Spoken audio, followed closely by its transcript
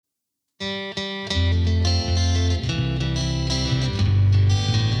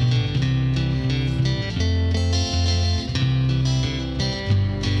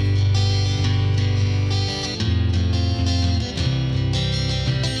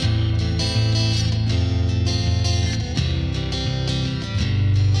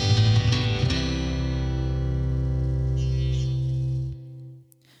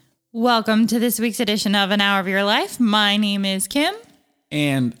Welcome to this week's edition of An Hour of Your Life. My name is Kim.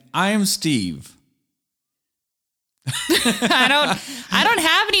 And I am Steve. I don't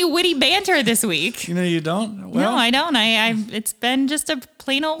have any witty banter this week. You know you don't? Well, no, I don't. It's been just a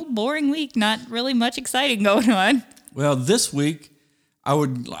plain old boring week. Not really much exciting going on. Well, this week I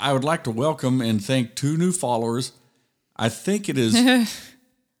would like to welcome and thank two new followers. I think it is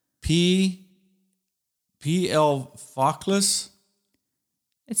P.L. Fauchless.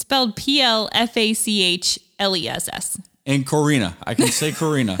 It's spelled Plfachles. And Corina. I can say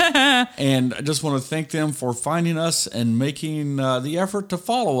Corina. And I just want to thank them for finding us and making the effort to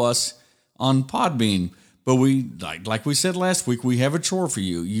follow us on Podbean. But we, like we said last week, we have a chore for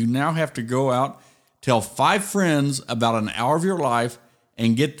you. You now have to go out, tell 5 friends about An Hour of Your Life,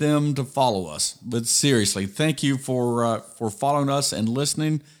 and get them to follow us. But seriously, thank you for following us and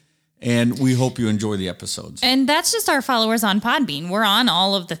listening. And we hope you enjoy the episodes. And that's just our followers on Podbean. We're on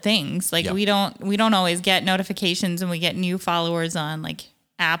all of the things. Like we don't always get notifications, and we get new followers on like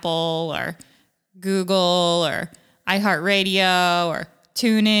Apple or Google or iHeartRadio or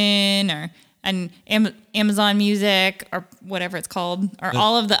TuneIn and Amazon Music or whatever it's called, or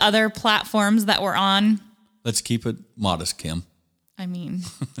all of the other platforms that we're on. Let's keep it modest, Kim. I mean,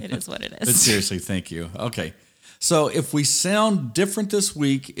 it is what it is. But seriously, thank you. Okay. So if we sound different this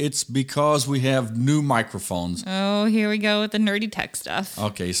week, it's because we have new microphones. Oh, here we go with the nerdy tech stuff.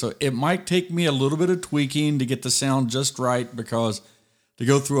 Okay, so it might take me a little bit of tweaking to get the sound just right, because to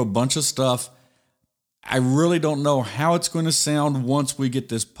go through a bunch of stuff, I really don't know how it's going to sound once we get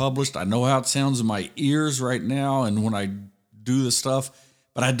this published. I know how it sounds in my ears right now and when I do the stuff,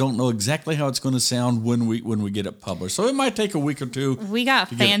 but I don't know exactly how it's going to sound when we get it published. So it might take a week or two. We got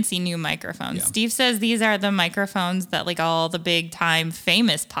fancy new microphones. Yeah. Steve says these are the microphones that like all the big time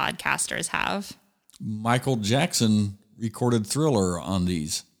famous podcasters have. Michael Jackson recorded Thriller on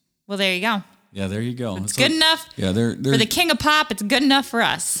these. Well, there you go. Yeah, there you go. It's good enough. Yeah, they're for the king of pop. It's good enough for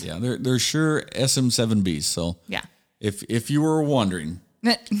us. Yeah, they're sure SM7Bs. So yeah, if you were wondering,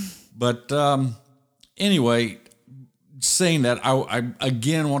 but anyway. Saying that, I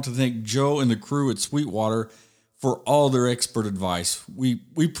again want to thank Joe and the crew at Sweetwater for all their expert advice. We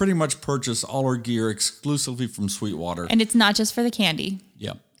pretty much purchase all our gear exclusively from Sweetwater. And it's not just for the candy.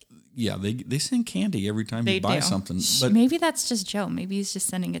 Yeah. Yeah, they send candy every time you buy something. But maybe that's just Joe. Maybe he's just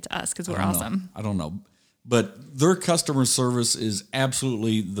sending it to us because we're awesome. I don't know. But their customer service is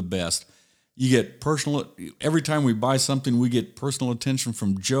absolutely the best. You get every time we buy something, we get personal attention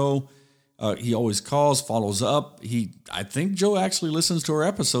from Joe. He always calls, follows up. I think Joe actually listens to our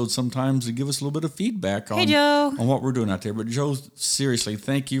episodes sometimes to give us a little bit of feedback on what we're doing out there. But Joe, seriously,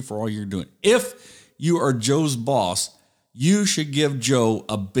 thank you for all you're doing. If you are Joe's boss, you should give Joe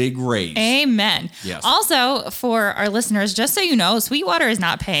a big raise. Amen. Yes. Also, for our listeners, just so you know, Sweetwater is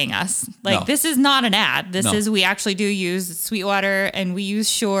not paying us. This is not an ad. We actually do use Sweetwater, and we use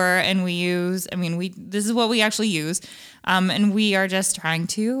Shure, and this is what we actually use. And we are just trying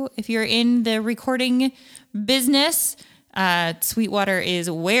to, if you're in the recording business, Sweetwater is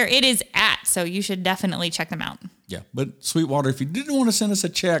where it is at. So you should definitely check them out. Yeah. But Sweetwater, if you didn't want to send us a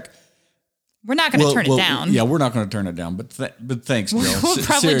check, we're not going to turn it down. Yeah, we're not going to turn it down. But thanks, Joe. We'll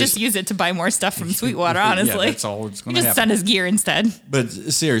probably just use it to buy more stuff from Sweetwater, honestly. Yeah, that's all it's going to happen. Just send us gear instead. But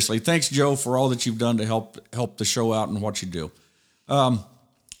seriously, thanks, Joe, for all that you've done to help the show out and what you do.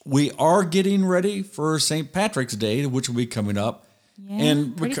 We are getting ready for St. Patrick's Day, which will be coming up. Yeah,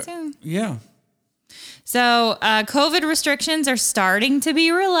 pretty soon. Yeah. So COVID restrictions are starting to be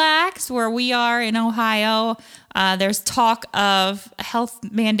relaxed where we are in Ohio. There's talk of health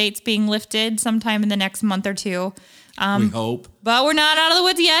mandates being lifted sometime in the next month or two. We hope. But we're not out of the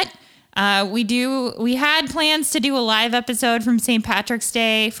woods yet. We had plans to do a live episode from St. Patrick's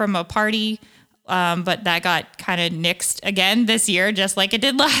Day from a party. But that got kind of nixed again this year, just like it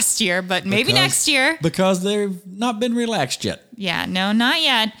did last year, but maybe next year. Because they've not been relaxed yet. Yeah, no, not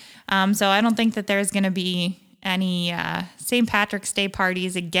yet. So I don't think that there's going to be any St. Patrick's Day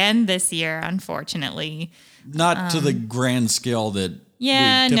parties again this year, unfortunately. Not to the grand scale that we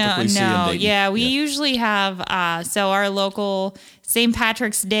typically see in Dayton. Yeah, we usually have, so our local St.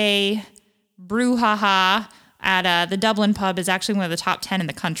 Patrick's Day brouhaha at the Dublin pub is actually one of the top 10 in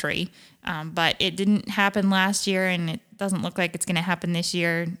the country. But it didn't happen last year, and it doesn't look like it's going to happen this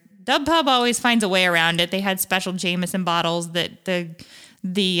year. Dub Pub always finds a way around it. They had special Jameson bottles that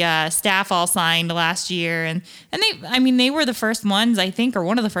the staff all signed last year, and they were the first ones, I think, or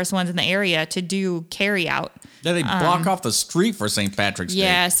one of the first ones in the area to do carry out. Yeah, they block off the street for St. Patrick's Day.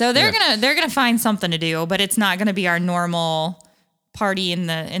 Yeah, so they're gonna find something to do, but it's not gonna be our normal party in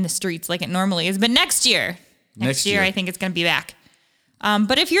the streets like it normally is. But next year, I think it's gonna be back.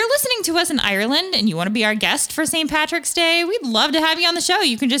 But if you're listening to us in Ireland and you want to be our guest for St. Patrick's Day, we'd love to have you on the show.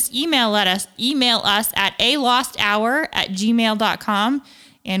 You can just email us at alosthour@gmail.com,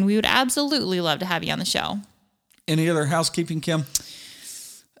 and we would absolutely love to have you on the show. Any other housekeeping, Kim?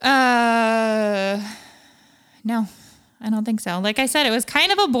 No, I don't think so. Like I said, it was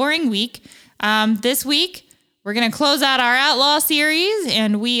kind of a boring week. This week, we're going to close out our Outlaw series,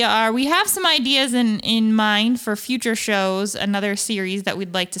 and we have some ideas in mind for future shows, another series that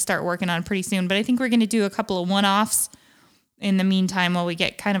we'd like to start working on pretty soon. But I think we're going to do a couple of one-offs in the meantime while we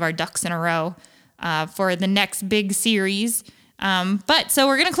get kind of our ducks in a row for the next big series. So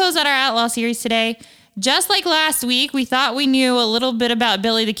we're going to close out our Outlaw series today. Just like last week, we thought we knew a little bit about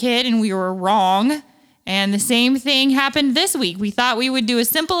Billy the Kid, and we were wrong. And the same thing happened this week. We thought we would do a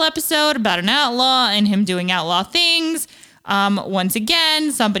simple episode about an outlaw and him doing outlaw things. Once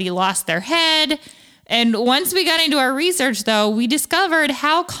again, somebody lost their head. And once we got into our research, though, we discovered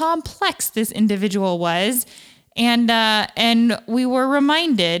how complex this individual was. And we were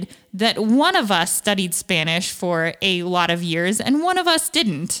reminded that one of us studied Spanish for a lot of years and one of us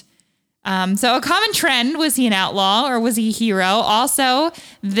didn't. So a common trend, was he an outlaw or was he a hero? Also,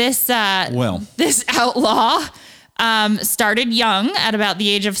 this outlaw started young at about the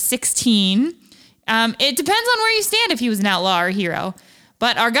age of 16. It depends on where you stand if he was an outlaw or a hero.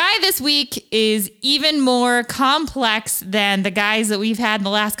 But our guy this week is even more complex than the guys that we've had in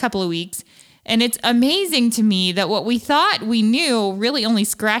the last couple of weeks. And it's amazing to me that what we thought we knew really only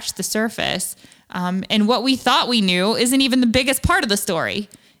scratched the surface. And what we thought we knew isn't even the biggest part of the story.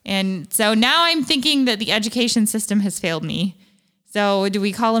 And so now I'm thinking that the education system has failed me. So do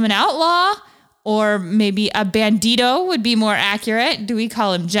we call him an outlaw? Or maybe a bandito would be more accurate. Do we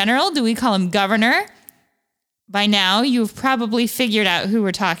call him general? Do we call him governor? By now, you've probably figured out who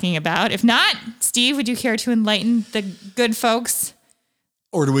we're talking about. If not, Steve, would you care to enlighten the good folks?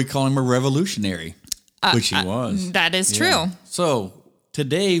 Or do we call him a revolutionary? Which he was. That is true. So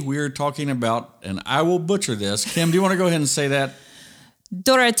today we're talking about, and I will butcher this. Kim, do you want to go ahead and say that?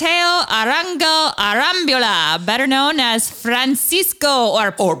 Doroteo Arango Arambula, better known as Francisco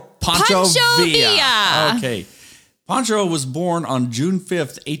or Pancho Villa. Okay. Pancho was born on June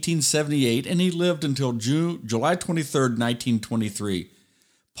 5th, 1878, and he lived until July 23rd, 1923.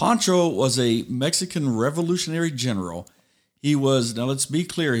 Pancho was a Mexican revolutionary general. He was, now let's be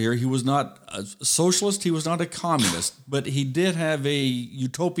clear here, he was not a socialist, he was not a communist, but he did have a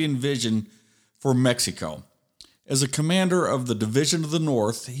utopian vision for Mexico. As a commander of the Division of the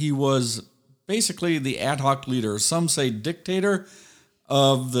North, he was basically the ad hoc leader, some say dictator,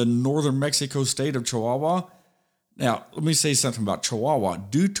 of the northern Mexico state of Chihuahua. Now, let me say something about Chihuahua.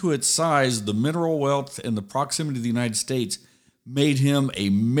 Due to its size, the mineral wealth, and the proximity to the United States made him a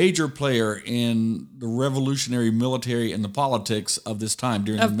major player in the revolutionary military and the politics of this time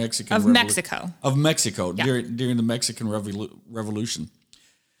during the Mexico. During the Mexican Revolution.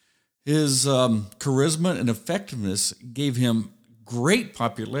 His charisma and effectiveness gave him great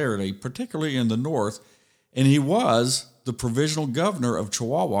popularity, particularly in the North, and he was the provisional governor of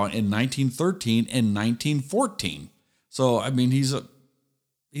Chihuahua in 1913 and 1914. So, I mean, he's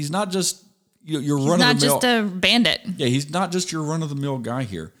not just your run-of-the-mill. He's not just a bandit. Yeah, he's not just your run-of-the-mill guy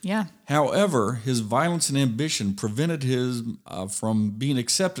here. Yeah. However, his violence and ambition prevented his from being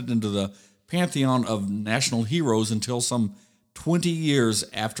accepted into the pantheon of national heroes until some 20 years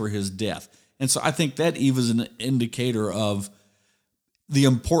after his death. And so I think that even is an indicator of the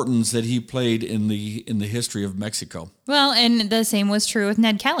importance that he played in the history of Mexico. Well, and the same was true with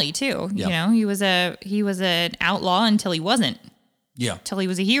Ned Kelly too. Yeah. You know, he was an outlaw until he wasn't. Yeah. Till he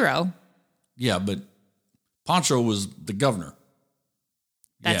was a hero. Yeah, but Pancho was the governor.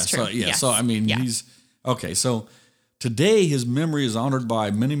 That's true. So, yes. So I mean, he's okay. So today, his memory is honored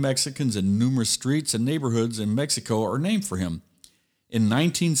by many Mexicans, and numerous streets and neighborhoods in Mexico are named for him. In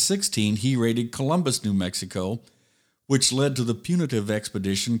 1916, he raided Columbus, New Mexico, which led to the punitive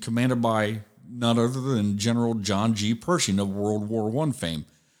expedition commanded by none other than General John G. Pershing of World War I fame.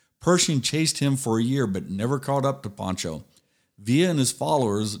 Pershing chased him for a year, but never caught up to Pancho. Villa and his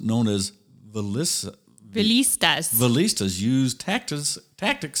followers, known as Villistas, used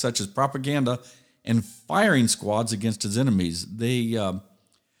tactics such as propaganda and firing squads against his enemies. They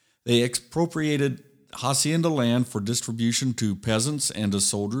expropriated hacienda land for distribution to peasants and to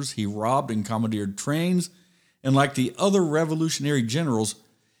soldiers. He robbed and commandeered trains, and like the other revolutionary generals,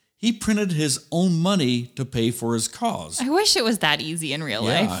 he printed his own money to pay for his cause. I wish it was that easy in real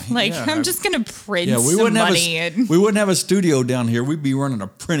life. I'm just going to print some money. We wouldn't have a studio down here. We'd be running a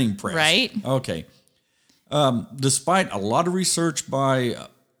printing press. Right. Okay. Despite a lot of research by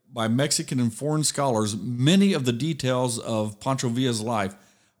by Mexican and foreign scholars, many of the details of Pancho Villa's life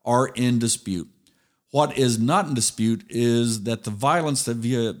are in dispute. What is not in dispute is that the violence that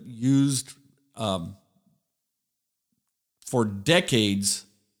Villa used for decades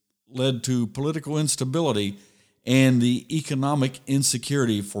led to political instability and the economic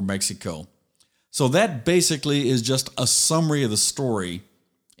insecurity for Mexico. So that basically is just a summary of the story.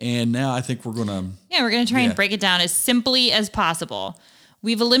 And now I think we're going to... Yeah, we're going to try and break it down as simply as possible.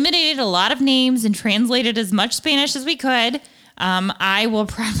 We've eliminated a lot of names and translated as much Spanish as we could. I will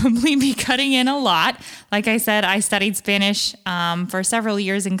probably be cutting in a lot. Like I said, I studied Spanish for several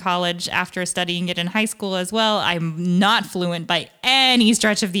years in college after studying it in high school as well. I'm not fluent by any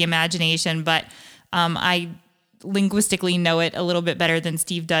stretch of the imagination, but I linguistically know it a little bit better than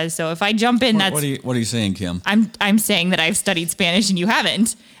Steve does. So if I jump in, What are you saying, Kim? I'm saying that I've studied Spanish and you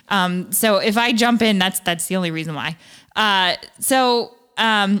haven't. So if I jump in, that's the only reason why. So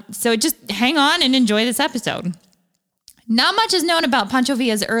just hang on and enjoy this episode. Not much is known about Pancho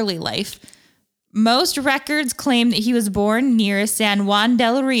Villa's early life. Most records claim that he was born near San Juan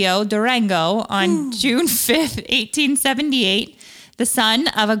del Rio, Durango, on June 5th, 1878, the son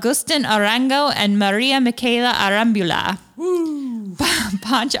of Agustin Arango and Maria Michaela Arambula.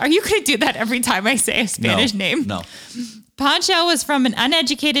 Pancho, are you going to do that every time I say a Spanish name? No. Pancho was from an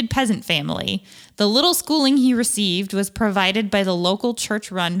uneducated peasant family. The little schooling he received was provided by the local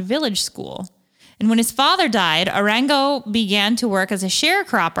church-run village school. And when his father died, Arango began to work as a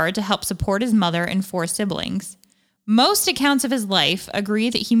sharecropper to help support his mother and 4 siblings. Most accounts of his life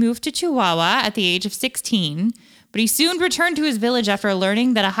agree that he moved to Chihuahua at the age of 16, but he soon returned to his village after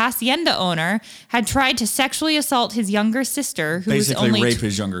learning that a hacienda owner had tried to sexually assault his younger sister, who Basically was only rape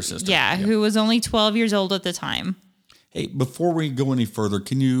his younger sister. Yeah, who was only 12 years old at the time. Hey, before we go any further,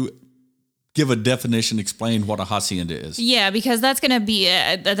 can you give a definition, explain what a hacienda is? Yeah, because that's going to be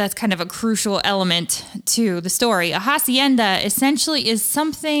that's kind of a crucial element to the story. A hacienda essentially is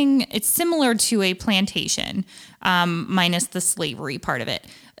something, it's similar to a plantation, minus the slavery part of it.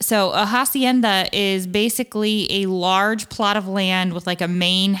 So a hacienda is basically a large plot of land with like a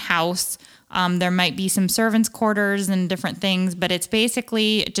main house. There might be some servants' quarters and different things, but it's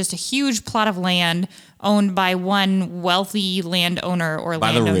basically just a huge plot of land owned by one wealthy landowner or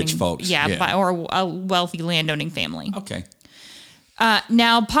by the rich folks. Or a wealthy landowning family. Okay.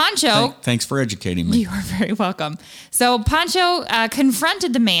 Now, Pancho... Thanks for educating me. You are very welcome. So Pancho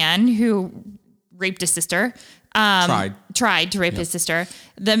confronted the man who raped his sister. Tried to rape his sister.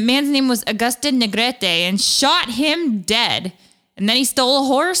 The man's name was Agustin Negrete and shot him dead. And then he stole a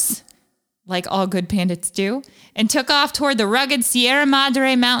horse, like all good bandits do, and took off toward the rugged Sierra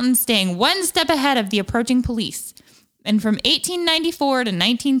Madre Mountains, staying one step ahead of the approaching police. And from 1894 to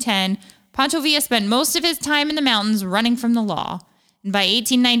 1910, Pancho Villa spent most of his time in the mountains running from the law. And by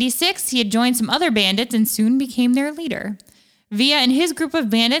 1896, he had joined some other bandits and soon became their leader. Villa and his group of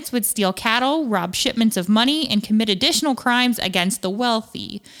bandits would steal cattle, rob shipments of money, and commit additional crimes against the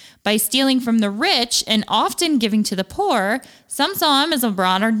wealthy. By stealing from the rich and often giving to the poor, some saw him as a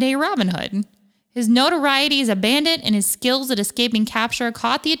modern-day Robin Hood. His notoriety as a bandit and his skills at escaping capture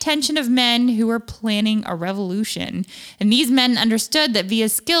caught the attention of men who were planning a revolution. And these men understood that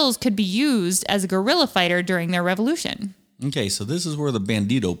Villa's skills could be used as a guerrilla fighter during their revolution. Okay, so this is where the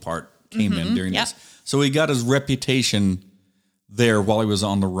bandito part came in during this. So he got his reputation there while he was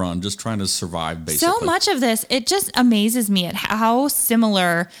on the run, just trying to survive, basically. So much of this, it just amazes me at how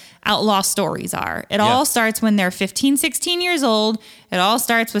similar outlaw stories are. It all starts when they're 15, 16 years old. It all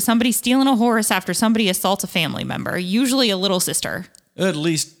starts with somebody stealing a horse after somebody assaults a family member, usually a little sister. At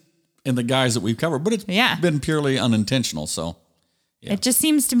least in the guys that we've covered, but it's been purely unintentional, so... Yeah. It just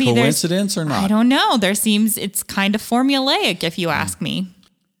seems to be... Coincidence or not? I don't know. It's kind of formulaic, if you ask me.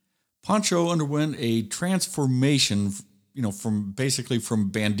 Pancho underwent a transformation, from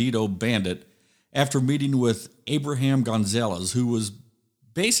bandit after meeting with Abraham Gonzalez, who was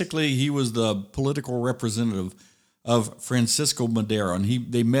he was the political representative of Francisco Madero,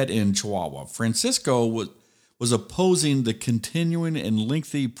 and they met in Chihuahua. Francisco was opposing the continuing and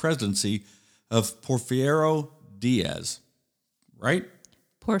lengthy presidency of Porfirio Diaz. Right?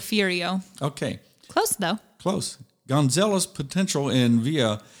 Porfirio. Okay. Close, though. Close. Gonzalez's potential in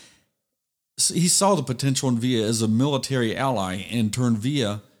Villa, he saw the potential in Villa as a military ally and turned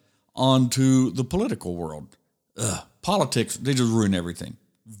Villa onto the political world. Politics, they just ruin everything.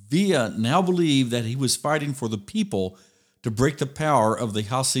 Villa now believed that he was fighting for the people to break the power of the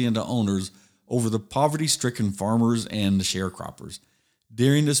hacienda owners over the poverty-stricken farmers and the sharecroppers.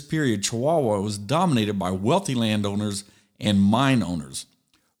 During this period, Chihuahua was dominated by wealthy landowners and mine owners.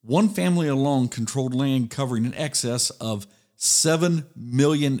 One family alone controlled land covering in excess of 7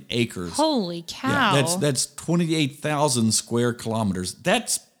 million acres. Holy cow. Yeah, that's 28,000 square kilometers.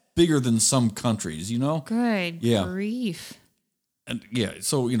 That's bigger than some countries, you know? Good Yeah. grief. And yeah,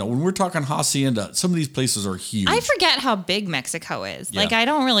 so, when we're talking hacienda, some of these places are huge. I forget how big Mexico is. Yeah. Like, I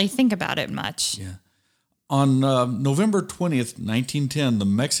don't really think about it much. Yeah. On November 20th, 1910, the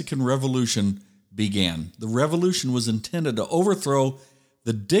Mexican Revolution began. The revolution was intended to overthrow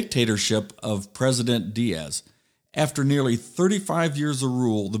the dictatorship of President Diaz. After nearly 35 years of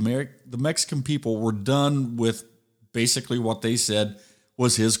rule, the Mexican people were done with basically what they said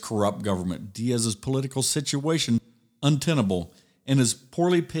was his corrupt government. Diaz's political situation untenable, and his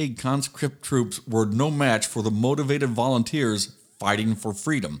poorly paid conscript troops were no match for the motivated volunteers fighting for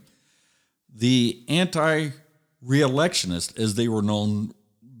freedom. The anti-reelectionists, as they were known,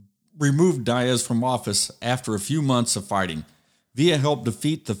 removed Diaz from office after a few months of fighting. Villa helped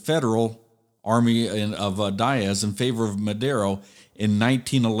defeat the federal army of Diaz in favor of Madero in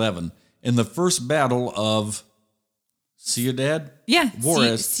 1911 in the first battle of Ciudad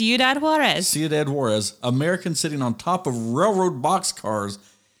Juarez. Ciudad Juarez. Ciudad Juarez, Americans sitting on top of railroad boxcars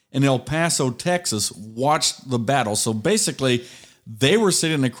in El Paso, Texas, watched the battle. So basically, they were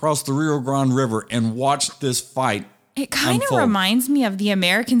sitting across the Rio Grande River and watched this fight. It kind of reminds me of the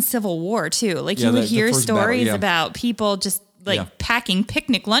American Civil War, too. Like, you would hear stories about people just, packing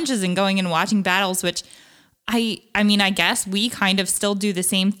picnic lunches and going and watching battles, which I mean, I guess we kind of still do the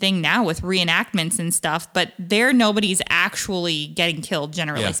same thing now with reenactments and stuff, but nobody's actually getting killed,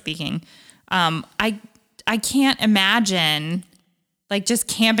 generally speaking. I can't imagine, just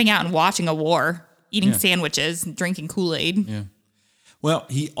camping out and watching a war, eating sandwiches, drinking Kool-Aid. Yeah. Well,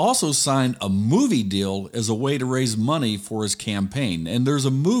 he also signed a movie deal as a way to raise money for his campaign. And there's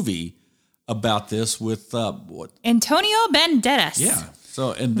a movie about this with Antonio Banderas. Yeah.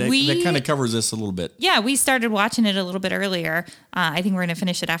 So, and that kind of covers this a little bit. Yeah, we started watching it a little bit earlier. I think we're going to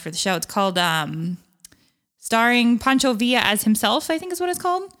finish it after the show. It's called starring Pancho Villa as himself, I think is what it's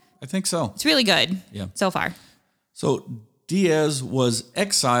called. I think so. It's really good so far. So Diaz was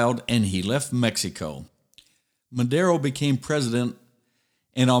exiled and he left Mexico. Madero became president.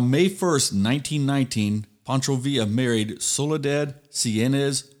 And on May 1st, 1919, Pancho Villa married Soledad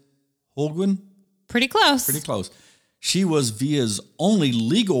Cienez Holguin. Pretty close. She was Villa's only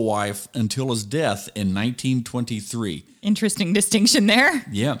legal wife until his death in 1923. Interesting distinction there.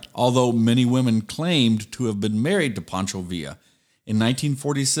 Yeah, although many women claimed to have been married to Pancho Villa. In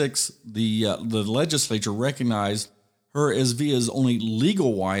 1946, the legislature recognized her as Villa's only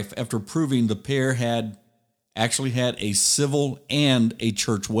legal wife after proving the pair had a civil and a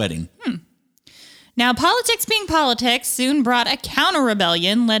church wedding. Now, politics being politics, soon brought a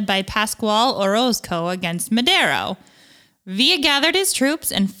counter-rebellion led by Pascual Orozco against Madero. Villa gathered his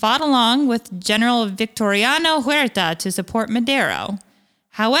troops and fought along with General Victoriano Huerta to support Madero.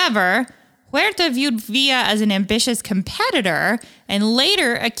 However, Huerta viewed Villa as an ambitious competitor and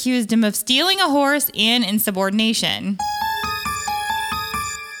later accused him of stealing a horse and insubordination.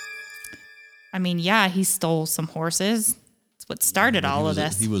 I mean, yeah, he stole some horses. That's what started all of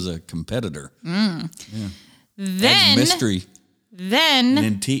this. He was a competitor. Then, adds mystery. Then,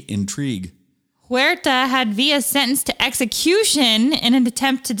 and intrigue. Huerta had Villa sentenced to execution in an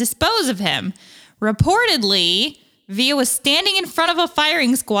attempt to dispose of him. Reportedly, Villa was standing in front of a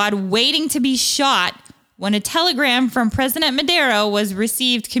firing squad waiting to be shot when a telegram from President Madero was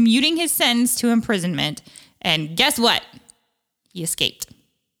received commuting his sentence to imprisonment. And guess what? He escaped.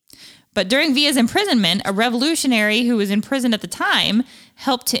 But during Villa's imprisonment, a revolutionary who was in prison at the time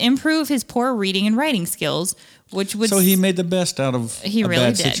helped to improve his poor reading and writing skills, which would... So he made the best out of a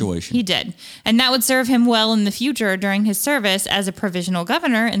bad situation. He did. And that would serve him well in the future during his service as a provisional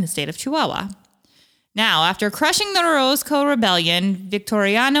governor in the state of Chihuahua. Now, after crushing the Orozco Rebellion,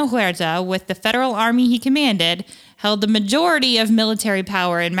 Victoriano Huerta, with the federal army he commanded, held the majority of military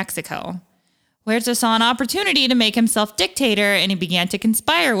power in Mexico. Huerta saw an opportunity to make himself dictator, and he began to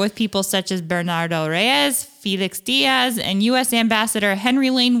conspire with people such as Bernardo Reyes, Felix Diaz, and U.S. Ambassador Henry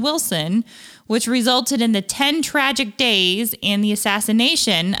Lane Wilson, which resulted in the 10 tragic days and the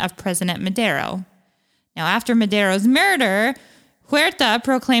assassination of President Madero. Now, after Madero's murder, Huerta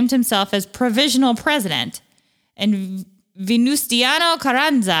proclaimed himself as provisional president, and Venustiano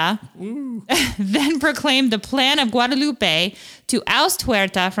Carranza then proclaimed the Plan of Guadalupe to oust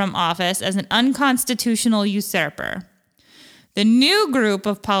Huerta from office as an unconstitutional usurper. The new group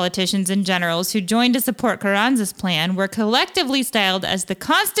of politicians and generals who joined to support Carranza's plan were collectively styled as the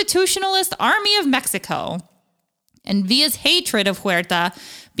Constitutionalist Army of Mexico. And Villa's hatred of Huerta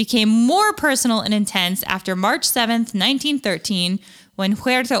became more personal and intense after March 7th, 1913, when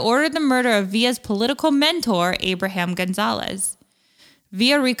Huerta ordered the murder of Villa's political mentor, Abraham Gonzalez.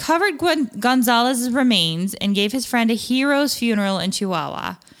 Villa recovered Gonzalez's remains and gave his friend a hero's funeral in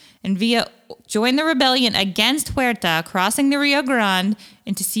Chihuahua. And Villa joined the rebellion against Huerta, crossing the Rio Grande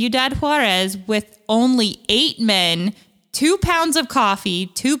into Ciudad Juarez with only 8 men, 2 pounds of coffee,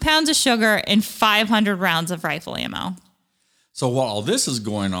 2 pounds of sugar, and 500 rounds of rifle ammo. So while all this is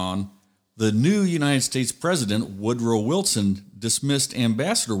going on, the new United States President, Woodrow Wilson, dismissed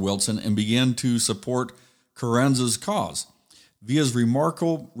Ambassador Wilson and began to support Carranza's cause. Villa's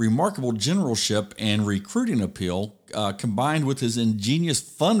remarkable generalship and recruiting appeal, combined with his ingenious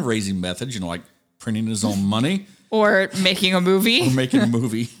fundraising methods, like printing his own money. Or making a movie.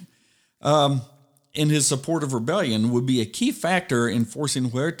 In his support of rebellion would be a key factor in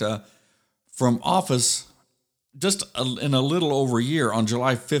forcing Huerta from office just in a little over a year on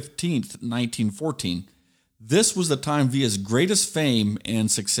July 15th, 1914. This was the time Villa's greatest fame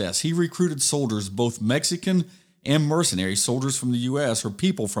and success. He recruited soldiers, both Mexican and mercenary, soldiers from the U.S. or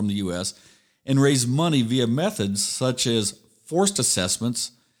people from the U.S., and raised money via methods such as forced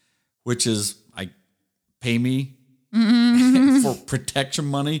assessments, which is like pay me for protection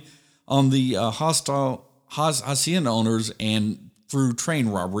money on the hostile hacienda owners, and through train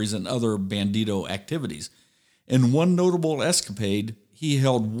robberies and other bandito activities. In one notable escapade, he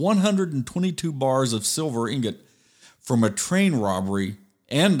held 122 bars of silver ingot from a train robbery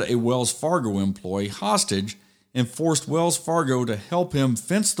and a Wells Fargo employee hostage, and forced Wells Fargo to help him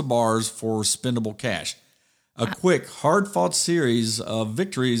fence the bars for spendable cash. A quick, hard-fought series of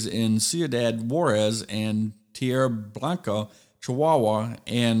victories in Ciudad Juarez and Tierra Blanca, Chihuahua,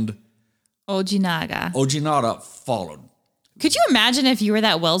 and Ojinaga followed. Could you imagine if you were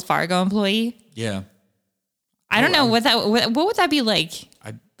that Wells Fargo employee? Yeah. I don't know what would that be like?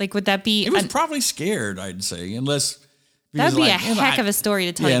 Would that be? It was probably scared, I'd say, unless that'd be a heck of a story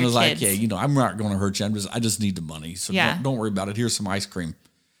to tell your kids. Yeah, and it was I'm not going to hurt you. I just need the money, so don't worry about it. Here's some ice cream.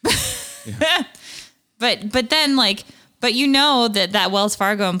 Yeah. But then that Wells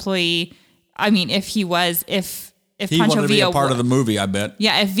Fargo employee, I mean, if he wanted to be a part of the movie, I bet.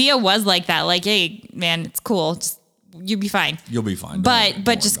 Yeah, if Villa was like that, hey man, it's cool. You'll be fine. You'll be fine. But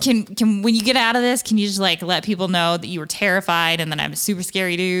can when you get out of this, can you just let people know that you were terrified and that I'm a super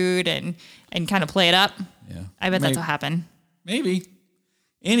scary dude and kind of play it up? Yeah. I bet that's what happened. Maybe.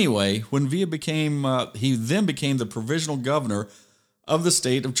 Anyway, when Villa became the provisional governor of the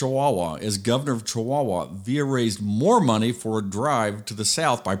state of Chihuahua. As governor of Chihuahua, Villa raised more money for a drive to the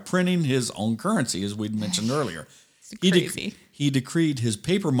south by printing his own currency, as we'd mentioned earlier. Crazy. He decreed his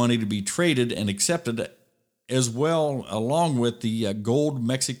paper money to be traded and accepted as well, along with the gold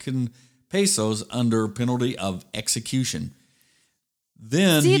Mexican pesos under penalty of execution.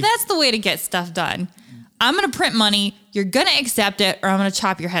 Then that's the way to get stuff done. I'm going to print money, you're going to accept it, or I'm going to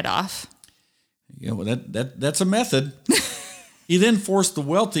chop your head off. Yeah, well, that's a method. He then forced the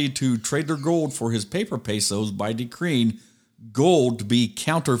wealthy to trade their gold for his paper pesos by decreeing gold to be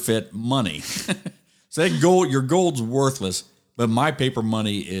counterfeit money. So that your gold's worthless, but my paper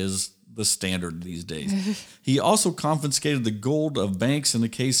money is the standard these days. He also confiscated the gold of banks in the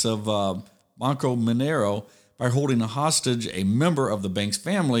case of Banco Minero by holding hostage a member of the bank's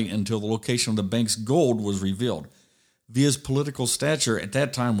family until the location of the bank's gold was revealed. Villa's political stature at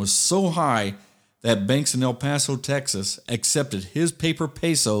that time was so high that banks in El Paso, Texas, accepted his paper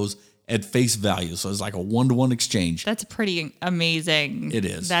pesos at face value. So it's like a 1-to-1 exchange. That's pretty amazing. It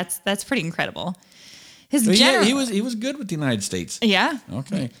is. That's pretty incredible. He was good with the United States. Yeah.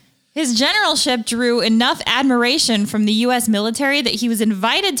 Okay. His generalship drew enough admiration from the U.S. military that he was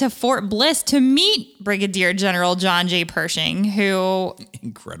invited to Fort Bliss to meet Brigadier General John J. Pershing, who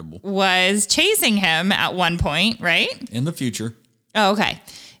was chasing him at one point, right? In the future. Oh, okay.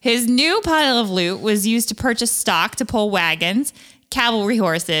 His new pile of loot was used to purchase stock to pull wagons, cavalry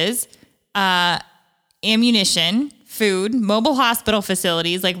horses, ammunition, food, mobile hospital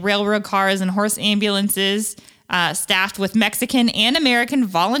facilities like railroad cars and horse ambulances, staffed with Mexican and American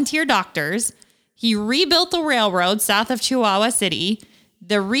volunteer doctors. He rebuilt the railroad south of Chihuahua City.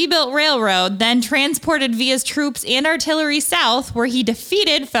 The rebuilt railroad then transported Villa's troops and artillery south, where he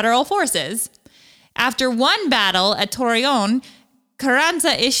defeated federal forces. After one battle at Torreon,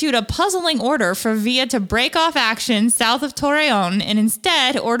 Carranza issued a puzzling order for Villa to break off action south of Torreon and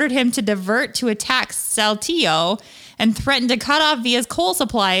instead ordered him to divert to attack Saltillo and threatened to cut off Villa's coal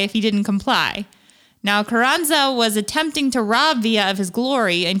supply if he didn't comply. Now, Carranza was attempting to rob Villa of his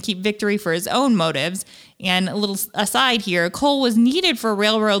glory and keep victory for his own motives. And a little aside here, coal was needed for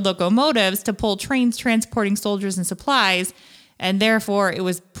railroad locomotives to pull trains transporting soldiers and supplies. and therefore it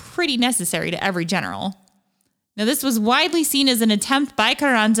was pretty necessary to every general. Now, this was widely seen as an attempt by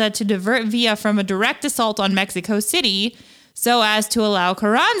Carranza to divert Villa from a direct assault on Mexico City so as to allow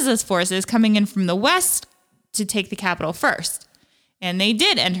Carranza's forces coming in from the west to take the capital first. And they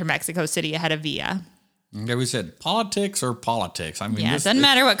did enter Mexico City ahead of Villa. Okay, we said politics or politics. I mean, Yeah, it doesn't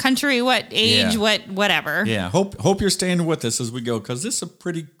matter what country, what age, whatever. Yeah, hope you're staying with us as we go, because this is a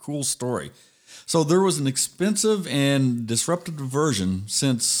pretty cool story. So there was an expensive and disruptive diversion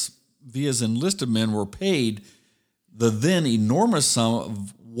since Villa's enlisted men were paid the then enormous sum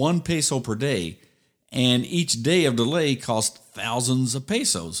of 1 peso per day, and each day of delay cost thousands of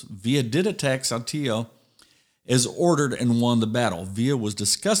pesos. Villa did attack Saltillo as ordered and won the battle. Villa was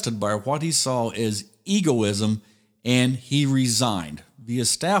disgusted by what he saw as egoism, and he resigned. Villa's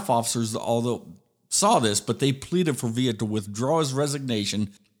staff officers, although saw this, but they pleaded for Villa to withdraw his resignation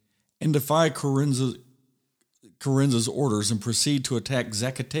and defy Carranza's orders and proceed to attack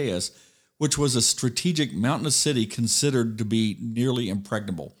Zacatecas, which was a strategic mountainous city considered to be nearly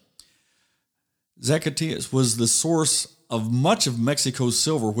impregnable. Zacatecas was the source of much of Mexico's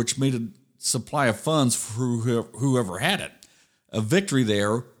silver, which made a supply of funds for whoever had it. A victory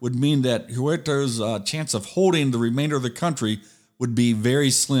there would mean that Huerta's chance of holding the remainder of the country would be very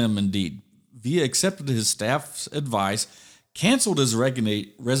slim indeed. Villa accepted his staff's advice, canceled his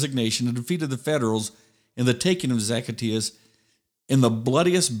resignation, and defeated the Federals in the taking of Zacatecas in the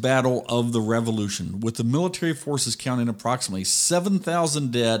bloodiest battle of the Revolution, with the military forces counting approximately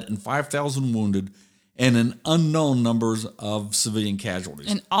 7,000 dead and 5,000 wounded, and an unknown numbers of civilian casualties.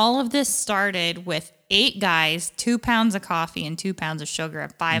 And all of this started with 8 guys, 2 pounds of coffee, and 2 pounds of sugar,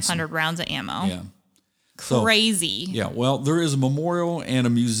 and 500 rounds of ammo. Yeah. Crazy. Well, there is a memorial and a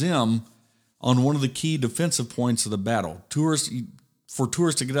museum on one of the key defensive points of the battle. For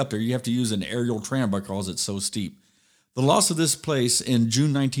tourists to get up there, you have to use an aerial tram because it's so steep. The loss of this place in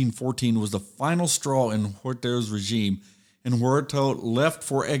June 1914 was the final straw in Huerta's regime, and Huerta left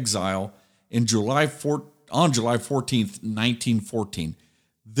for exile on July 14th, 1914.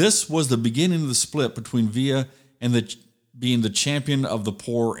 This was the beginning of the split between Villa and being the champion of the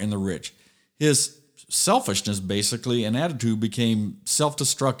poor and the rich. His selfishness, basically, and attitude became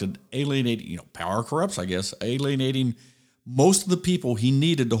self-destructive, alienating, power corrupts, I guess, alienating most of the people he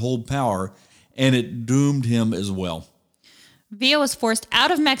needed to hold power, and it doomed him as well. Villa was forced out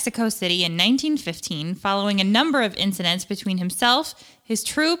of Mexico City in 1915 following a number of incidents between himself, his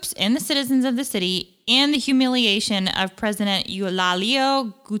troops, and the citizens of the city, and the humiliation of President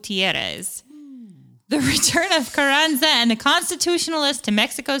Eulalio Gutierrez. The return of Carranza and the Constitutionalists to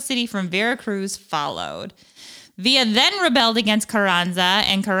Mexico City from Veracruz followed. Villa then rebelled against Carranza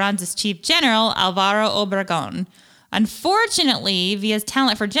and Carranza's chief general, Alvaro Obregón. Unfortunately, Villa's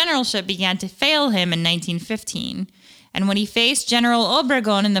talent for generalship began to fail him in 1915. And when he faced General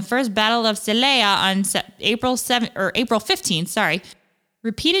Obregón in the First Battle of Celaya on April 15th,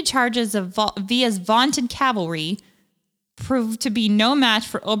 repeated charges of Villa's vaunted cavalry proved to be no match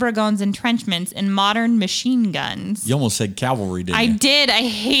for Obregón's entrenchments and modern machine guns. You almost said cavalry, didn't you? I did. I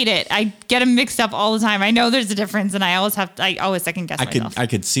hate it. I get them mixed up all the time. I know there's a difference, and I always second guess myself. I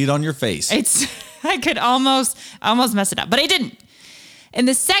could see it on your face. I could almost mess it up, but I didn't. In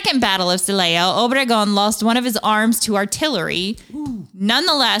the Second Battle of Celaya, Obregón lost one of his arms to artillery. Ooh.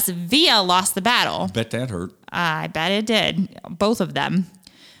 Nonetheless, Villa lost the battle. Bet that hurt. I bet it did. Both of them.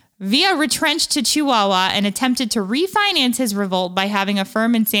 Villa retrenched to Chihuahua and attempted to refinance his revolt by having a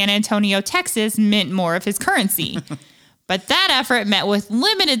firm in San Antonio, Texas, mint more of his currency. But that effort met with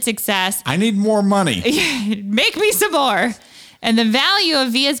limited success. I need more money. Make me some more. And the value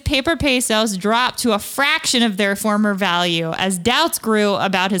of Villa's paper pesos dropped to a fraction of their former value as doubts grew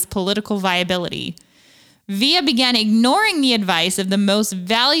about his political viability. Villa began ignoring the advice of the most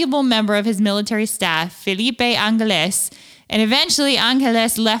valuable member of his military staff, Felipe Angeles, and eventually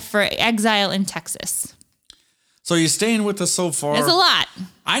Angeles left for exile in Texas. So you're staying with us so far? It's a lot.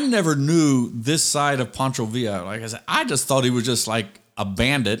 I never knew this side of Pancho Villa. Like I said, I just thought he was just like a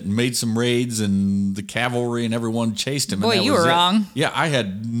bandit and made some raids and the cavalry and everyone chased him. Boy, you were wrong. Yeah, I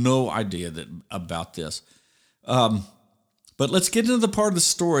had no idea about this. But let's get into the part of the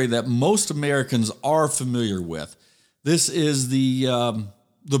story that most Americans are familiar with. This is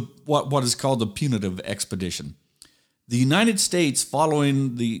what is called the punitive expedition. The United States,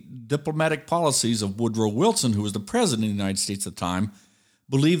 following the diplomatic policies of Woodrow Wilson, who was the president of the United States at the time,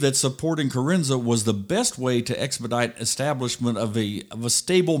 believed that supporting Carranza was the best way to expedite establishment of a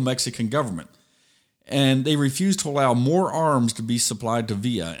stable Mexican government. And they refused to allow more arms to be supplied to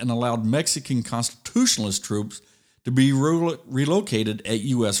Villa and allowed Mexican constitutionalist troops to be relocated at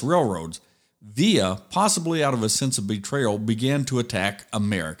U.S. railroads. Villa, possibly out of a sense of betrayal, began to attack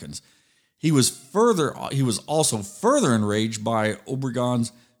Americans. He was also further enraged by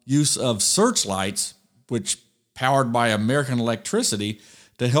Obregon's use of searchlights, which powered by American electricity,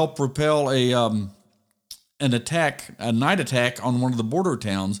 to help repel a night attack on one of the border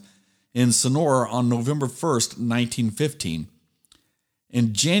towns in Sonora on November 1st, 1915.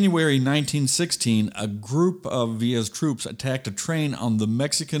 In January 1916, a group of Villa's troops attacked a train on the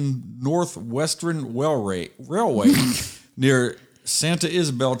Mexican Northwestern Railway near Santa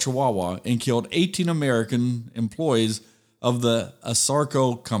Isabel, Chihuahua, and killed 18 American employees of the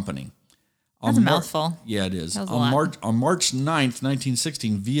Asarco Company. That's a mouthful. Yeah, it is. On March 9th,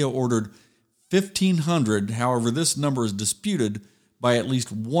 1916, Villa ordered 1,500. However, this number is disputed by at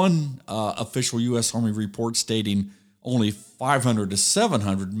least one official U.S. Army report stating only 500 to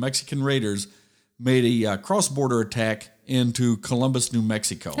 700 Mexican raiders made a cross-border attack into Columbus, New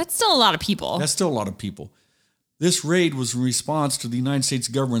Mexico. That's still a lot of people. This raid was in response to the United States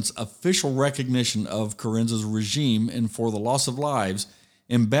government's official recognition of Carranza's regime and for the loss of lives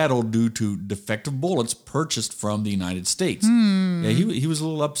in battle due to defective bullets purchased from the United States. Yeah, he was a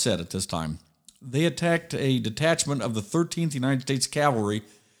little upset at this time. They attacked a detachment of the 13th United States Cavalry,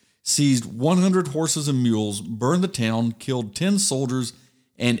 seized 100 horses and mules, burned the town, killed 10 soldiers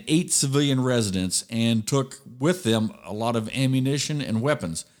and 8 civilian residents, and took with them a lot of ammunition and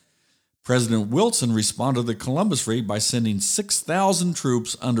weapons. President Wilson responded to the Columbus raid by sending 6,000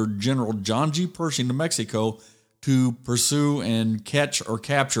 troops under General John G. Pershing to Mexico to pursue and catch or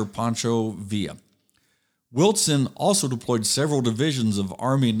capture Pancho Villa. Wilson also deployed several divisions of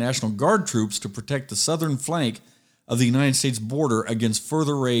Army and National Guard troops to protect the southern flank of the United States border against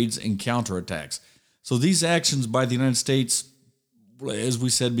further raids and counterattacks. So these actions by the United States, as we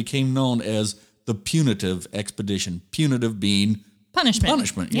said, became known as the Punitive Expedition. Punitive being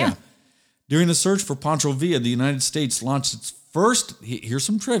punishment. Yeah. During the search for Pancho Villa, the United States launched its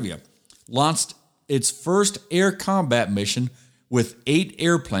first air combat mission with 8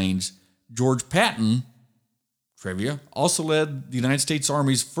 airplanes. George Patton, trivia, also led the United States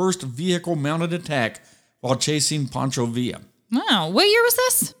Army's first vehicle-mounted attack while chasing Pancho Villa. Wow. What year was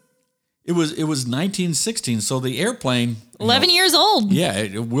this? It was 1916, so the airplane... 11 years old.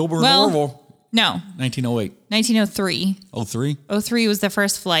 Yeah, Wilbur and Orville. No. 1908. 1903. 03? 03 was the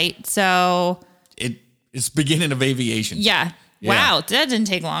first flight, so... It's beginning of aviation. Yeah. Wow, that didn't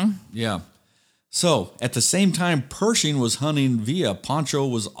take long. Yeah. So, at the same time Pershing was hunting Villa, Pancho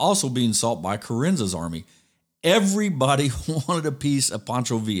was also being sought by Carranza's army. Everybody wanted a piece of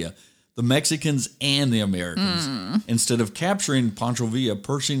Pancho Villa, the Mexicans and the Americans. Instead of capturing Pancho Villa,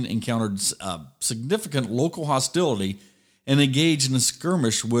 Pershing encountered significant local hostility and engaged in a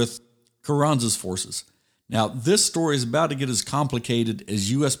skirmish with Carranza's forces. Now, this story is about to get as complicated as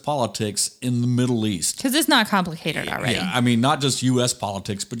U.S. politics in the Middle East. Because it's not complicated already. Yeah, I mean, not just U.S.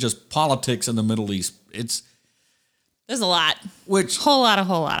 politics, but just politics in the Middle East. There's a lot. Whole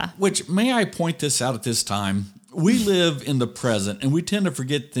lot. Which, may I point this out at this time, we live in the present, and we tend to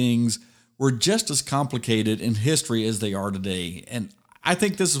forget things were just as complicated in history as they are today. And I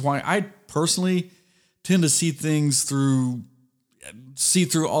think this is why I personally tend to see through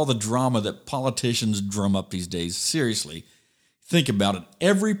all the drama that politicians drum up these days. Seriously, think about it.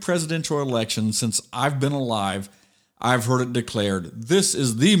 Every presidential election since I've been alive, I've heard it declared, this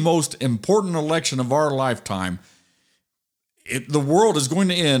is the most important election of our lifetime. The world is going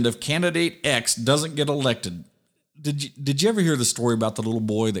to end if candidate X doesn't get elected. Did you ever hear the story about the little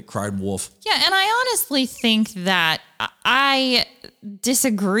boy that cried wolf? Yeah, and I honestly think that I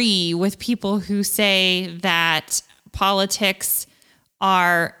disagree with people who say that politics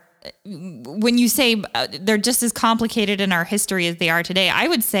are, when you say they're just as complicated in our history as they are today, I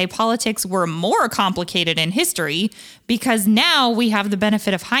would say politics were more complicated in history because now we have the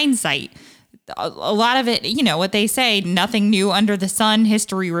benefit of hindsight. A lot of it, what they say, nothing new under the sun,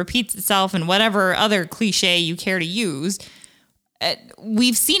 history repeats itself, and whatever other cliche you care to use.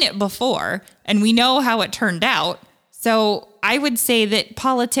 We've seen it before, and we know how it turned out. So I would say that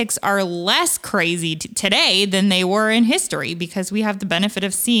politics are less crazy today than they were in history because we have the benefit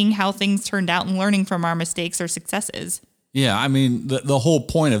of seeing how things turned out and learning from our mistakes or successes. Yeah, I mean, the whole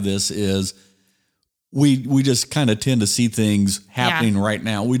point of this is we just kind of tend to see things happening right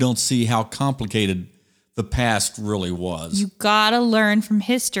now. We don't see how complicated the past really was. You gotta learn from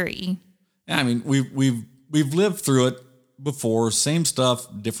history. I mean, we've lived through it before. Same stuff,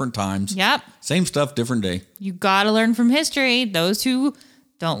 different times. Yep. Same stuff, different day. You gotta learn from history. Those who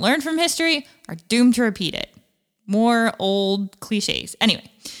don't learn from history are doomed to repeat it. More old cliches. Anyway,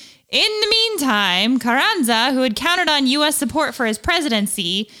 in the meantime, Carranza, who had counted on U.S. support for his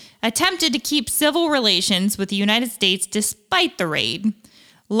presidency, attempted to keep civil relations with the United States despite the raid.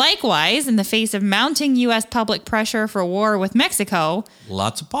 Likewise, in the face of mounting U.S. public pressure for war with Mexico,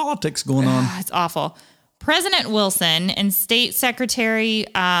 lots of politics going on. It's awful. President Wilson and Secretary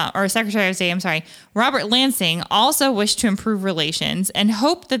of State, Robert Lansing also wished to improve relations and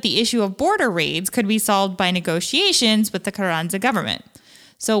hoped that the issue of border raids could be solved by negotiations with the Carranza government.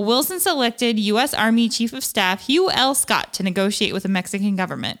 So Wilson selected U.S. Army Chief of Staff Hugh L. Scott to negotiate with the Mexican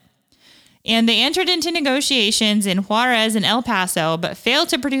government. And they entered into negotiations in Juarez and El Paso, but failed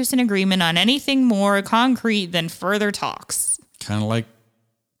to produce an agreement on anything more concrete than further talks. Kind of like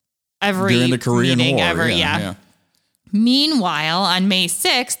during the Korean War. Yeah. Meanwhile, on May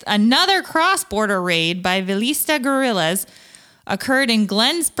 6th, another cross-border raid by Vilista guerrillas occurred in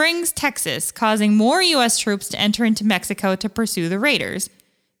Glen Springs, Texas, causing more U.S. troops to enter into Mexico to pursue the raiders.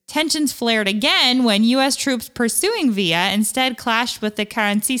 Tensions flared again when U.S. troops pursuing Villa instead clashed with the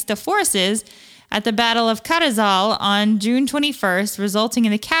Carrancista forces at the Battle of Carrizal on June 21st, resulting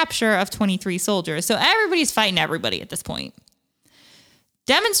in the capture of 23 soldiers. So everybody's fighting everybody at this point.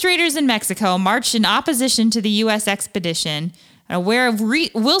 Demonstrators in Mexico marched in opposition to the U.S. expedition. Aware of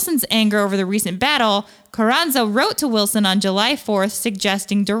Wilson's anger over the recent battle, Carranza wrote to Wilson on July 4th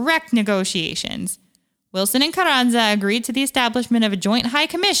suggesting direct negotiations. Wilson and Carranza agreed to the establishment of a joint high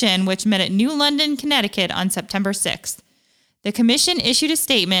commission, which met at New London, Connecticut on September 6th. The commission issued a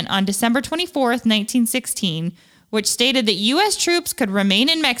statement on December 24th, 1916, which stated that U.S. troops could remain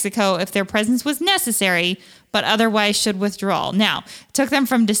in Mexico if their presence was necessary, but otherwise should withdraw. Now, it took them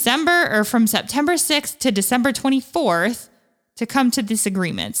from September 6th to December 24th to come to this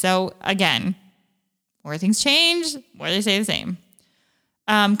agreement. So again, more things change, more they stay the same.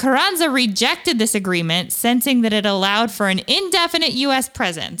 Carranza rejected this agreement, sensing that it allowed for an indefinite U.S.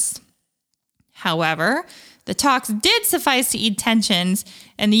 presence. However, the talks did suffice to ease tensions,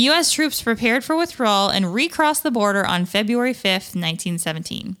 and the U.S. troops prepared for withdrawal and recrossed the border on February 5th,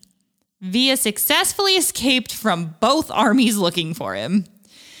 1917. Villa successfully escaped from both armies looking for him.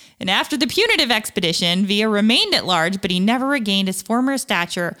 And after the punitive expedition, Villa remained at large, but he never regained his former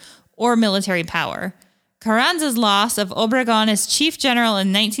stature or military power. Carranza's loss of Obregón as chief general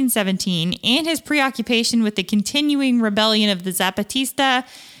in 1917 and his preoccupation with the continuing rebellion of the Zapatista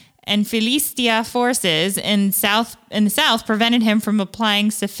and Filistia forces in the South prevented him from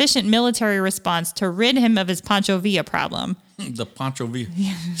applying sufficient military response to rid him of his Pancho Villa problem. The Pancho Villa.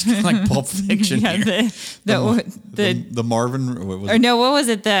 It's kind of like Pulp Fiction here. The Marvin. What was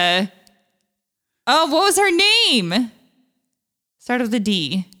it? What was her name? Start with the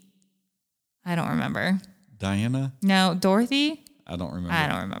D. I don't remember. Diana? No, Dorothy? I don't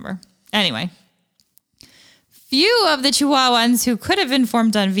remember. Anyway. Few of the Chihuahuans who could have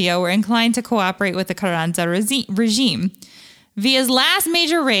informed on Villa were inclined to cooperate with the Carranza regime. Villa's last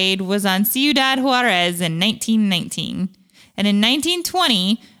major raid was on Ciudad Juarez in 1919. And in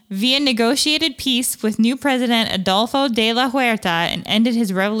 1920, Villa negotiated peace with new President Adolfo de la Huerta and ended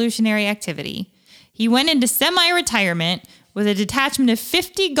his revolutionary activity. He went into semi-retirement with a detachment of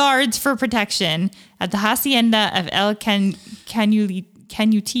 50 guards for protection at the hacienda of El Canutillo.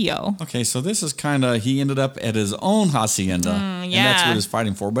 Okay, so this is kind of, he ended up at his own hacienda, and that's what he's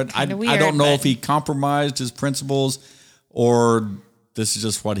fighting for. But I don't know if he compromised his principles or this is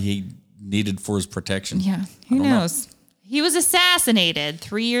just what he needed for his protection. Yeah, who knows? He was assassinated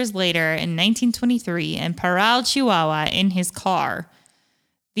 3 years later in 1923 in Parral, Chihuahua, in his car.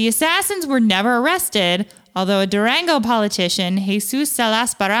 The assassins were never arrested, although a Durango politician, Jesus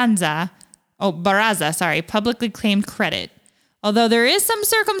Salas Barraza, publicly claimed credit. Although there is some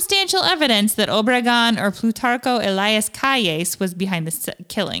circumstantial evidence that Obregón or Plutarco Elias Calles was behind the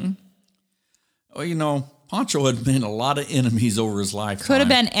killing. Well, Pancho had been a lot of enemies over his lifetime. Could have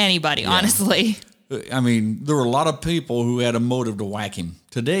been anybody, honestly. I mean, there were a lot of people who had a motive to whack him.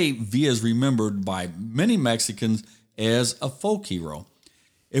 Today, Villa is remembered by many Mexicans as a folk hero.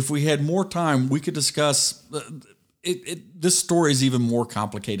 If we had more time, we could discuss this story is even more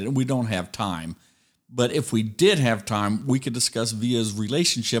complicated, and we don't have time. But if we did have time, we could discuss Villa's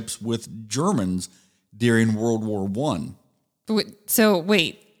relationships with Germans during World War I. So,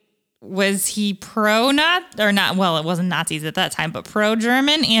 wait, was he pro-Nazi, or not? Well, it wasn't Nazis at that time, but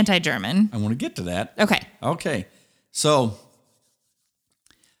pro-German, anti-German? I want to get to that. Okay. So,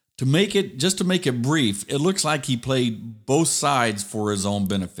 to make it brief, it looks like he played both sides for his own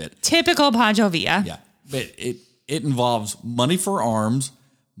benefit. Typical Pancho Villa. Yeah, but it involves money for arms,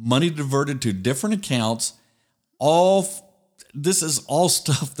 money diverted to different accounts. This is all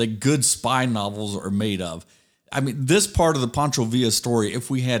stuff that good spy novels are made of. I mean, this part of the Pancho Villa story, if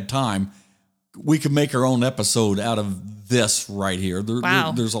we had time, we could make our own episode out of this right here.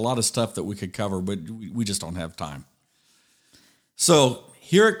 Wow. There's a lot of stuff that we could cover, but we just don't have time. So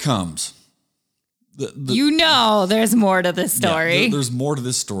here it comes. There's more to this story. Yeah, there's more to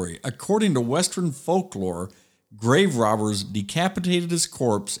this story. According to Western folklore, grave robbers decapitated his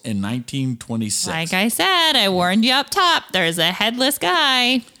corpse in 1926. Like I said, I warned you up top. There's a headless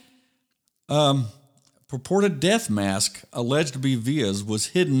guy. Purported death mask alleged to be Villa's was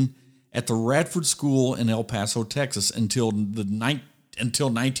hidden at the Radford School in El Paso, Texas until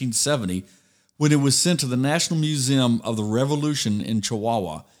 1970, when it was sent to the National Museum of the Revolution in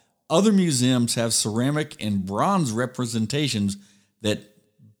Chihuahua. Other museums have ceramic and bronze representations that,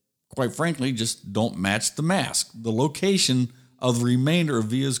 quite frankly, just don't match the mask. The location of the remainder of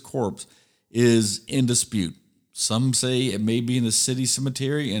Villa's corpse is in dispute. Some say it may be in the city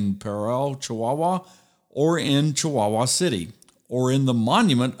cemetery in Parral, Chihuahua, or in Chihuahua City, or in the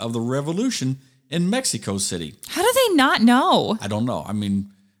Monument of the Revolution in Mexico City. How do they not know? I don't know. I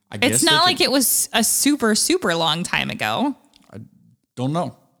mean, I guess it's not like it was a super, super long time ago. I don't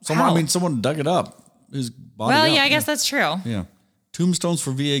know. Someone dug it up. His body. Well, up. yeah, I guess that's true. Yeah. Tombstones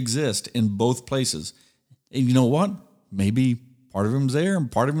for Villa exist in both places. And you know what? Maybe part of him's there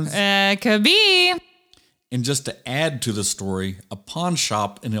and part of him's... Could be. And just to add to the story, a pawn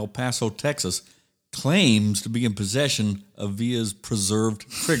shop in El Paso, Texas, claims to be in possession of Villa's preserved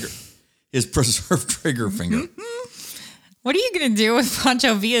trigger. His preserved trigger finger. What are you going to do with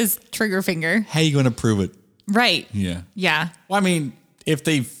Pancho Villa's trigger finger? How are you going to prove it? Right. Yeah. Yeah. Well, I mean... If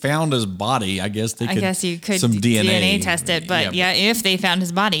they found his body, I guess they could. I guess you could some DNA test it, but yeah, if they found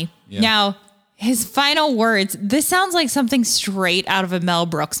his body. Yeah. Now, his final words, this sounds like something straight out of a Mel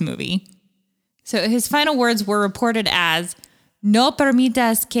Brooks movie. So his final words were reported as, "No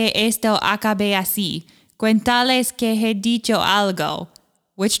permitas que esto acabe así. Cuéntales que he dicho algo,"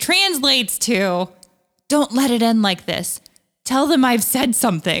 which translates to, "Don't let it end like this. Tell them I've said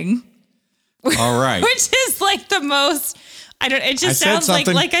something." All right. Which is like the most... it just sounds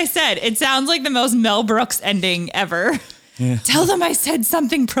like I said, it sounds like the most Mel Brooks ending ever. Yeah. Tell them I said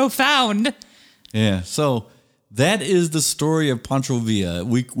something profound. Yeah. So that is the story of Pancho Villa.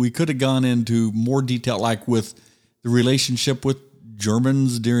 We could have gone into more detail, like with the relationship with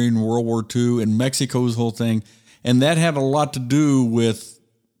Germans during World War II and Mexico's whole thing. And that had a lot to do with,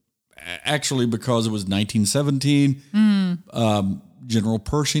 actually, because it was 1917, General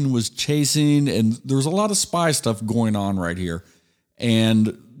Pershing was chasing, and there was a lot of spy stuff going on right here.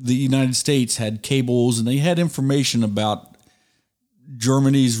 And the United States had cables, and they had information about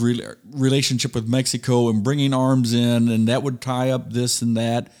Germany's relationship with Mexico and bringing arms in, and that would tie up this and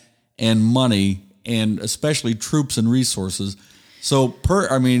that, and money, and especially troops and resources. So,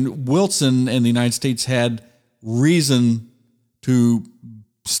 Wilson and the United States had reason to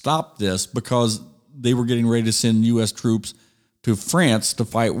stop this because they were getting ready to send U.S. troops to France to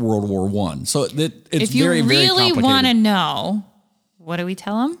fight World War I. So it's if you very, very complicated. really want to know, what do we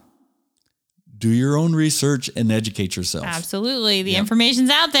tell them? Do your own research and educate yourself. Absolutely. The information's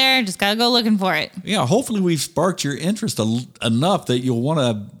out there. Just got to go looking for it. Yeah, hopefully we've sparked your interest enough that you'll want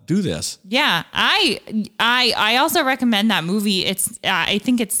to do this. Yeah, I also recommend that movie. I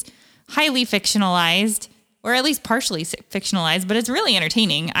think it's highly fictionalized, or at least partially fictionalized, but it's really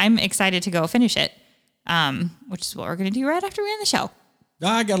entertaining. I'm excited to go finish it. Which is what we're going to do right after we end the show.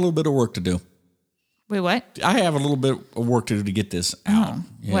 I got a little bit of work to do. Wait, what? I have a little bit of work to do to get this out. Oh,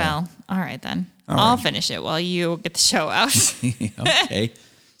 yeah. Well, all right then. I'll finish it while you get the show out. Okay.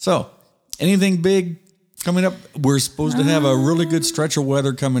 So, anything big coming up? We're supposed to have a really good stretch of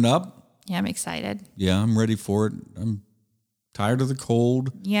weather coming up. Yeah, I'm excited. Yeah, I'm ready for it. I'm tired of the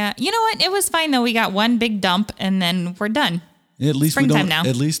cold. Yeah. You know what? It was fine though. We got one big dump and then we're done. At least springtime now.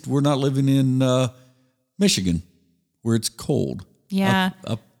 At least we're not living in Michigan, where it's cold. Yeah.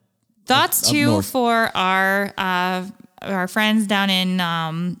 Thoughts too north. for our friends down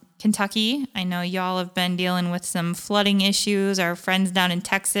in Kentucky. I know y'all have been dealing with some flooding issues. Our friends down in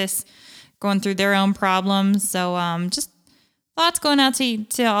Texas going through their own problems. So just thoughts going out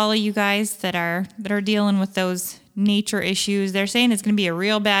to all of you guys that are dealing with those nature issues. They're saying it's going to be a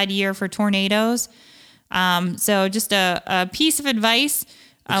real bad year for tornadoes. So just a piece of advice.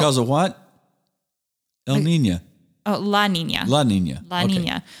 Because of what? El Nino. Oh, La Nina. La Nina. La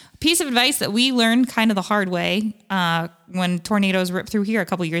Nina. A piece of advice that we learned kind of the hard way when tornadoes ripped through here a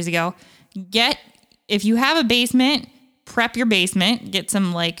couple years ago. If you have a basement, prep your basement. Get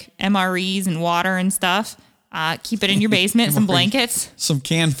some like MREs and water and stuff. Keep it in your basement, some blankets. Some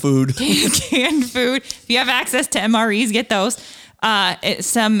canned food. Canned food. If you have access to MREs, get those.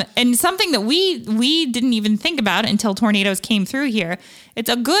 Something that we didn't even think about until tornadoes came through here. It's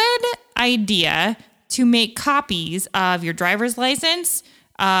a good idea to make copies of your driver's license,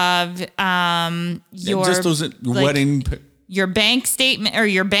 of your just those wedding. Your bank statement or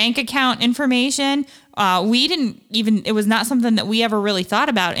your bank account information. It was not something that we ever really thought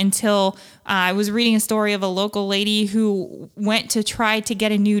about until I was reading a story of a local lady who went to try to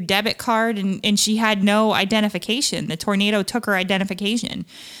get a new debit card and she had no identification. The tornado took her identification.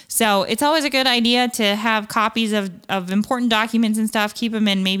 So it's always a good idea to have copies of important documents and stuff. Keep them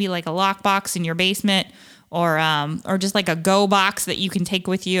in maybe like a lockbox in your basement, or just like a go box that you can take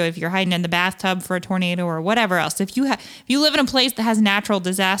with you if you're hiding in the bathtub for a tornado or whatever else. If you live in a place that has natural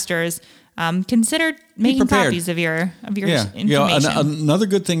disasters, consider making copies of your information. Another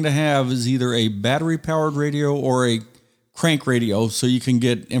good thing to have is either a battery powered radio or a crank radio, so you can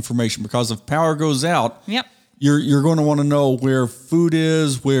get information. Because if power goes out, you're going to want to know where food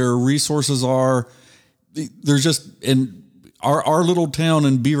is, where resources are. There's just Our little town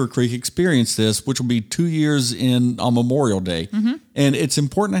in Beaver Creek experienced this, which will be 2 years on Memorial Day. Mm-hmm. And it's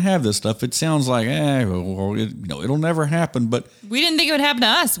important to have this stuff. It sounds like, it'll never happen. But we didn't think it would happen to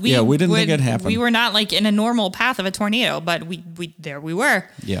us. We didn't think it'd happen. We were not like in a normal path of a tornado, but we were.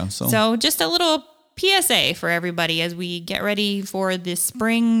 Yeah. So just a little PSA for everybody as we get ready for the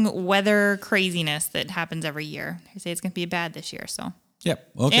spring weather craziness that happens every year. They say it's going to be bad this year. So.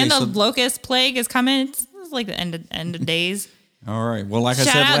 Yep. Okay. And the locust plague is coming. It's like the end of days. All right. Well, like I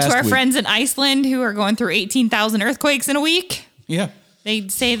said last week. Shout out to our friends in Iceland who are going through 18,000 earthquakes in a week. Yeah. They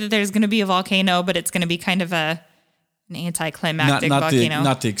say that there's going to be a volcano, but it's going to be kind of an anticlimactic volcano.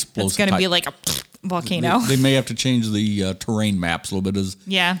 Not the explosive. It's going to be like a volcano. They may have to change the terrain maps a little bit.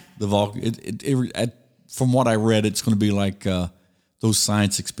 From what I read, it's going to be like those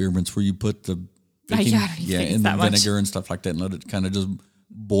science experiments where you put the in the vinegar and stuff like that and let it kind of just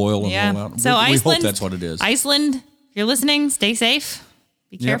boil and roll out. So we hope that's what it is. Iceland, if you're listening, stay safe.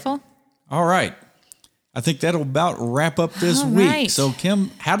 Be careful. All right. I think that'll about wrap up this week. Right. So,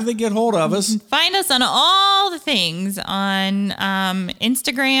 Kim, how do they get hold of us? Find us on all the things on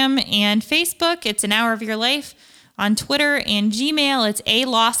Instagram and Facebook. It's An Hour of Your Life. On Twitter and Gmail, it's A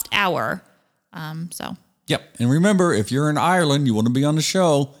Lost Hour. Yep. And remember, if you're in Ireland, you want to be on the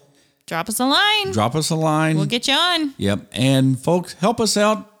show, drop us a line. We'll get you on. Yep. And folks, help us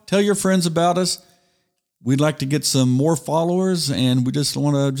out. Tell your friends about us. We'd like to get some more followers, and we just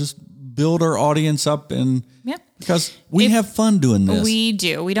want to build our audience up, and because we have fun doing this. We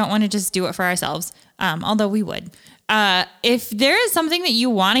do. We don't want to just do it for ourselves, although we would. If there is something that you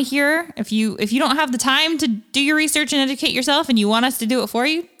want to hear, if you don't have the time to do your research and educate yourself, and you want us to do it for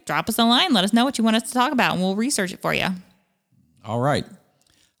you, drop us a line. Let us know what you want us to talk about, and we'll research it for you. All right.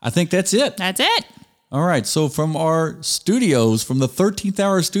 I think that's it. That's it. All right. So from our studios, from the 13th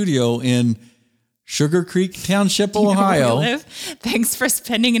Hour studio in Sugar Creek Township, Ohio. Thanks for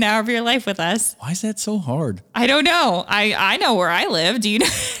spending an hour of your life with us. Why is that so hard? I don't know. I know where I live. Do you know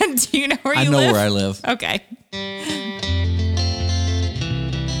where you live? I know where I live. Okay.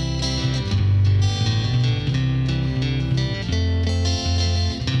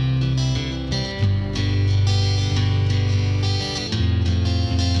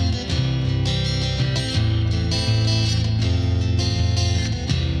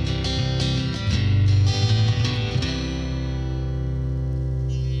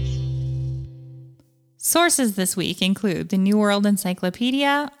 Sources this week include the New World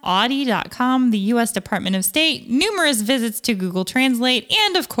Encyclopedia, Audi.com, the U.S. Department of State, numerous visits to Google Translate,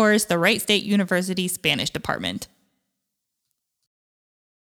 and, of course, the Wright State University Spanish Department.